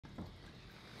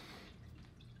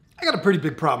I got a pretty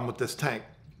big problem with this tank.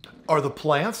 Are the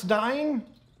plants dying?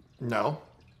 No.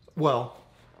 Well,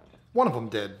 one of them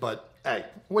did, but hey,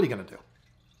 what are you gonna do?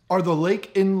 Are the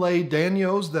lake inlay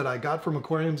danios that I got from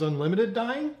Aquariums Unlimited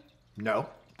dying? No,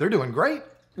 they're doing great.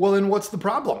 Well, then what's the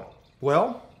problem?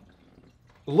 Well,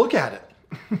 look at it.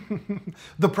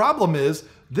 The problem is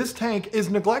this tank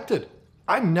is neglected.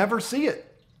 I never see it.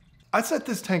 I set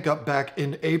this tank up back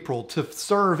in April to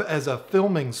serve as a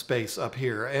filming space up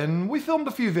here, and we filmed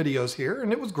a few videos here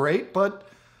and it was great, but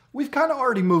we've kind of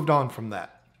already moved on from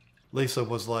that. Lisa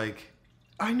was like,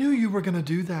 I knew you were gonna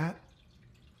do that.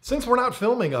 Since we're not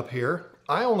filming up here,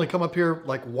 I only come up here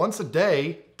like once a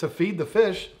day to feed the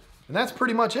fish, and that's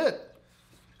pretty much it.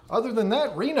 Other than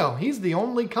that, Reno, he's the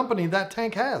only company that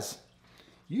tank has.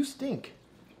 You stink.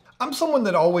 I'm someone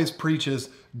that always preaches,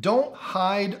 don't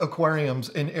hide aquariums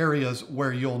in areas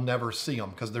where you'll never see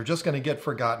them because they're just going to get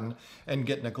forgotten and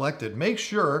get neglected. Make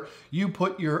sure you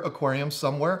put your aquarium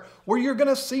somewhere where you're going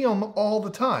to see them all the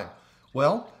time.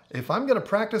 Well, if I'm going to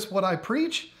practice what I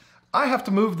preach, I have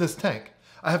to move this tank.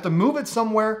 I have to move it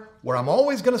somewhere where I'm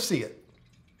always going to see it.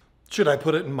 Should I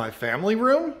put it in my family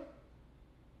room?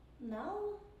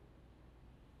 No.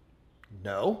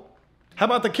 No. How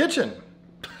about the kitchen?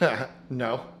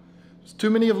 No. There's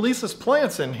too many of Lisa's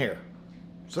plants in here.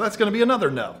 So that's going to be another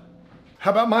no.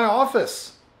 How about my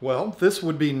office? Well, this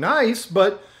would be nice,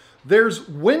 but there's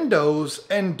windows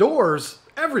and doors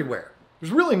everywhere.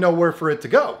 There's really nowhere for it to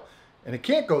go. And it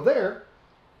can't go there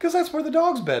because that's where the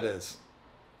dog's bed is.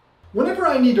 Whenever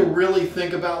I need to really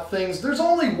think about things, there's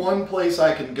only one place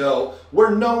I can go where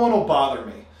no one will bother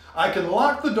me. I can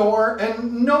lock the door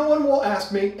and no one will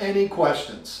ask me any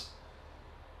questions.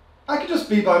 I can just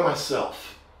be by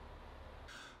myself.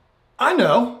 I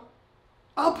know.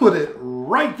 I'll put it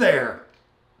right there.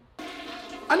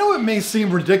 I know it may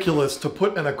seem ridiculous to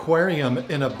put an aquarium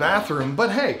in a bathroom,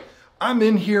 but hey, I'm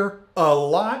in here a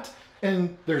lot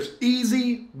and there's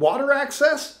easy water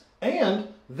access, and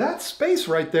that space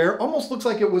right there almost looks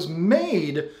like it was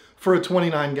made for a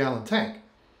 29-gallon tank.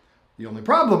 The only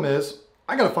problem is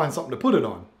I gotta find something to put it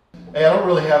on. Hey, I don't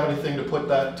really have anything to put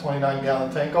that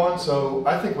 29-gallon tank on, so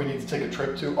I think we need to take a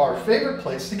trip to our favorite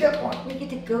place to get one. We get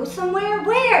to go somewhere?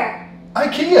 Where?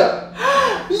 IKEA!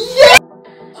 Yeah!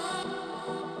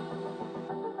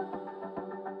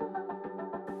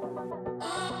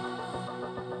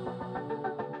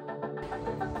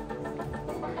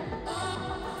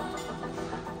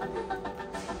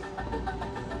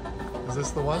 Is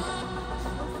this the one?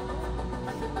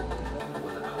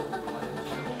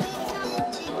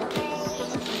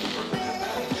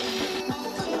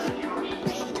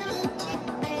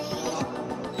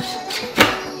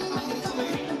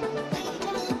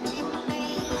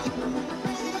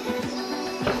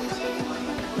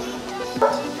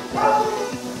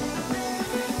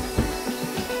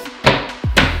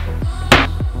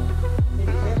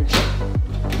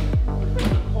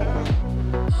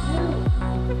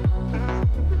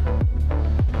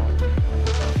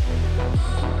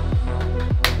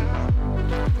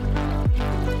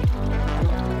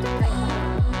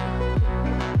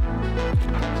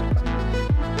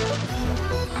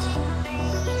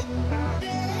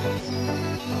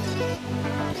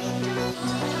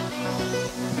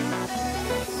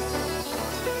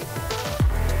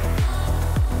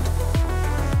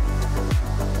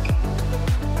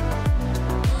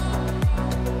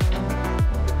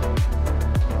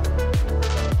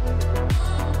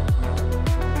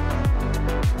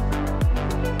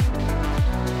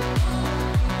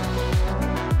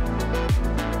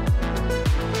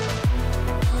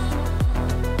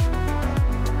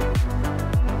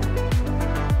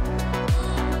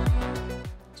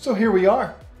 So here we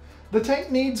are. The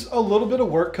tank needs a little bit of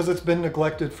work because it's been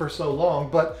neglected for so long,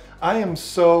 but I am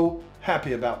so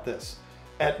happy about this.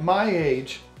 At my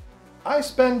age, I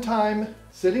spend time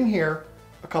sitting here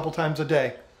a couple times a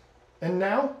day, and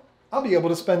now I'll be able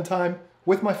to spend time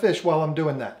with my fish while I'm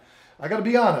doing that. I gotta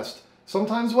be honest,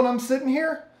 sometimes when I'm sitting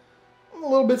here, I'm a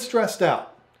little bit stressed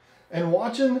out. And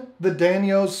watching the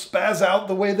danios spaz out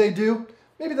the way they do,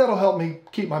 maybe that'll help me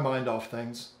keep my mind off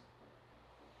things.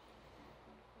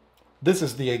 This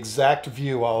is the exact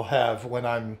view I'll have when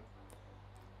I'm,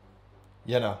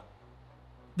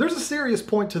 There's a serious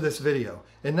point to this video,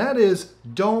 and that is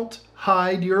don't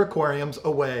hide your aquariums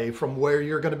away from where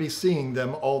you're going to be seeing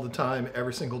them all the time,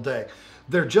 every single day.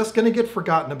 They're just going to get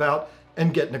forgotten about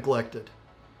and get neglected.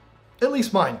 At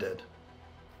least mine did.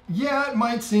 Yeah, it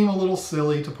might seem a little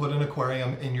silly to put an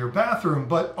aquarium in your bathroom,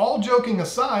 but all joking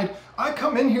aside, I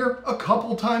come in here a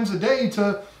couple times a day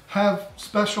to have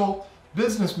special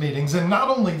business meetings, and not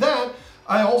only that,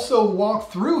 I also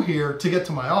walk through here to get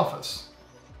to my office.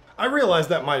 I realize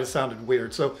that might have sounded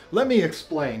weird, so let me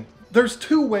explain. There's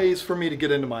two ways for me to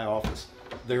get into my office.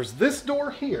 There's this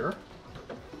door here,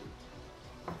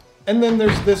 and then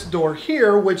there's this door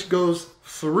here, which goes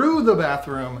through the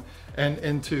bathroom and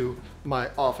into my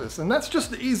office. And that's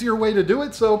just the easier way to do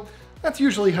it, so that's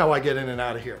usually how I get in and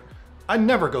out of here. I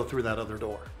never go through that other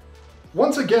door.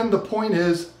 Once again, the point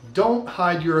is, don't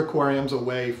hide your aquariums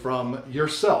away from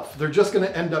yourself. They're just gonna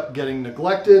end up getting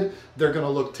neglected. They're gonna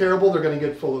look terrible. They're gonna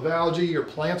get full of algae. Your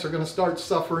plants are gonna start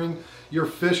suffering. Your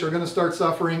fish are gonna start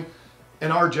suffering.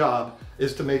 And our job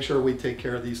is to make sure we take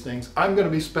care of these things. I'm gonna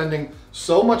be spending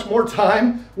so much more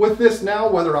time with this now,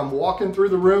 whether I'm walking through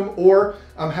the room or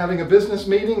I'm having a business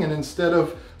meeting, and instead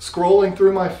of scrolling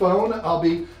through my phone, I'll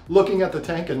be looking at the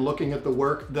tank and looking at the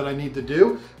work that I need to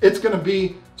do. It's gonna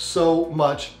be so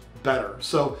much better.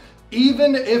 So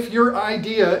even if your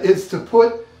idea is to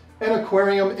put an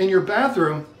aquarium in your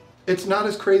bathroom, it's not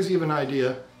as crazy of an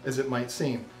idea as it might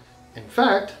seem. In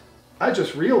fact, I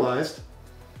just realized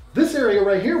this area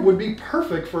right here would be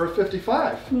perfect for a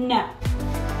 55. No.